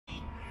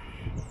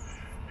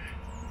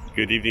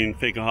Good evening,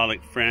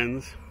 figaholic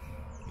friends.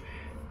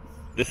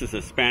 This is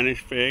a Spanish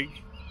fig,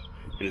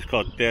 and it's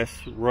called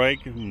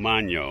Roig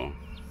Manyo.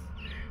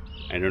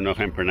 I don't know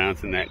if I'm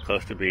pronouncing that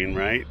close to being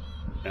right.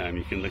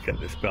 You can look at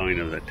the spelling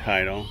of the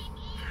title.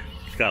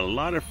 It's got a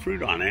lot of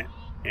fruit on it,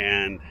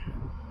 and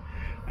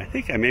I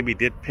think I maybe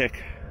did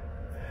pick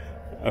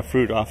a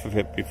fruit off of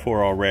it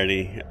before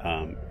already,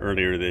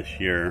 earlier this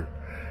year.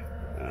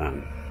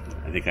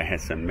 I think I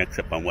had some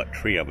mix-up on what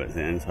tree I was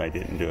in, so I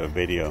didn't do a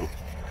video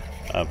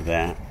of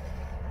that.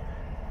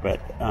 But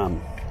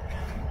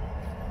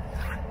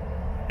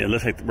it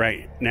looks like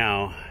right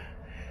now,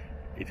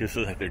 it just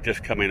looks like they're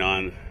just coming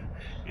on,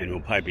 and we'll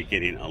probably be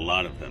getting a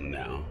lot of them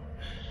now.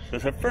 So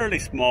it's a fairly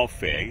small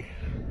fig.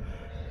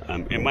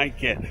 It might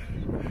get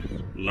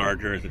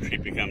larger as the tree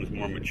becomes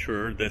more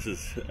mature. This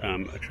is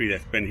a tree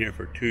that's been here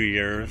for 2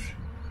 years.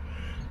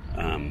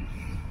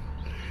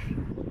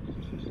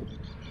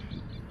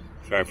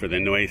 Sorry for the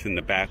noise in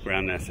the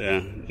background. That's a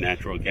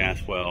natural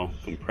gas well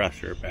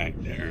compressor back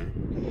there.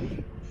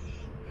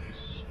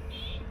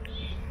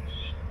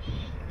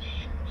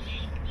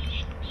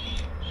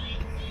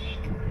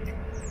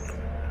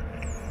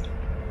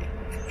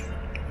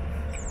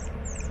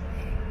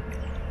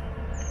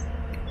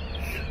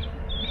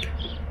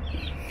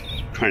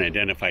 Trying to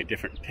identify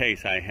different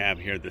tastes. I have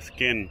here the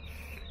skin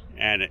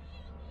added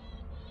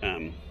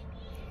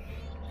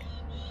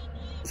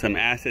some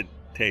acid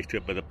taste to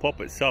it, but the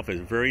pulp itself is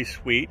very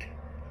sweet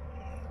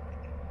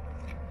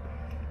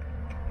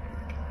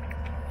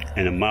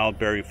and a mild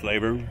berry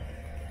flavor.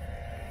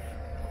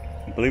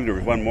 I believe there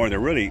was one more. They're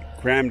really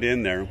crammed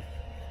in there.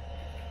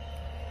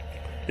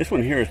 This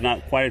one here is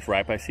not quite as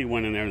ripe. I see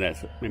one in there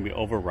that's maybe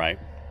overripe.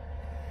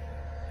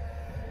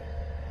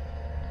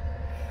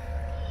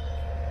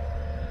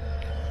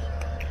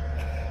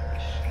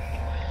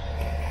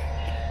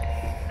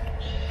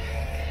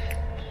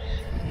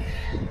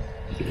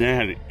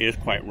 That is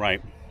quite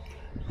ripe.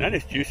 Not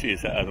as juicy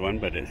as the other one,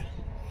 but it's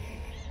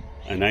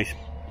a nice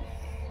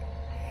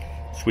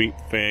sweet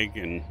fig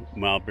and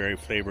mild berry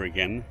flavor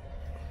again.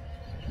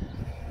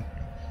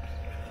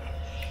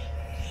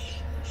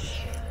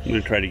 I'm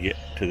going to try to get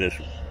to this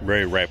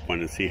very ripe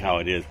one and see how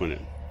it is when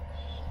it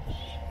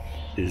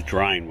is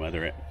drying,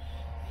 whether it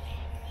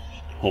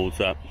holds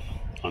up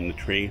on the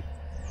tree.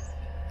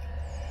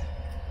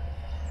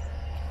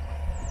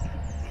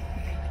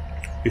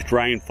 It's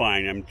drying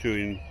fine. I'm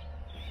doing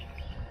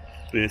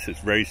this. It's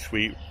very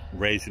sweet,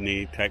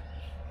 raisiny type.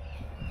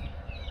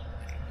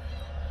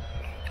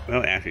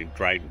 Well, actually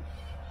dried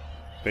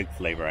fig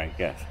flavor, I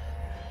guess.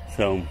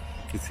 So you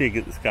can see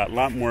it's got a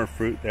lot more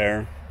fruit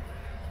there.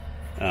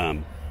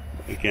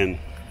 Again,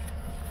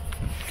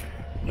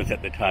 look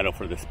at the title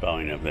for the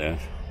spelling of this.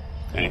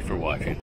 Thanks for watching.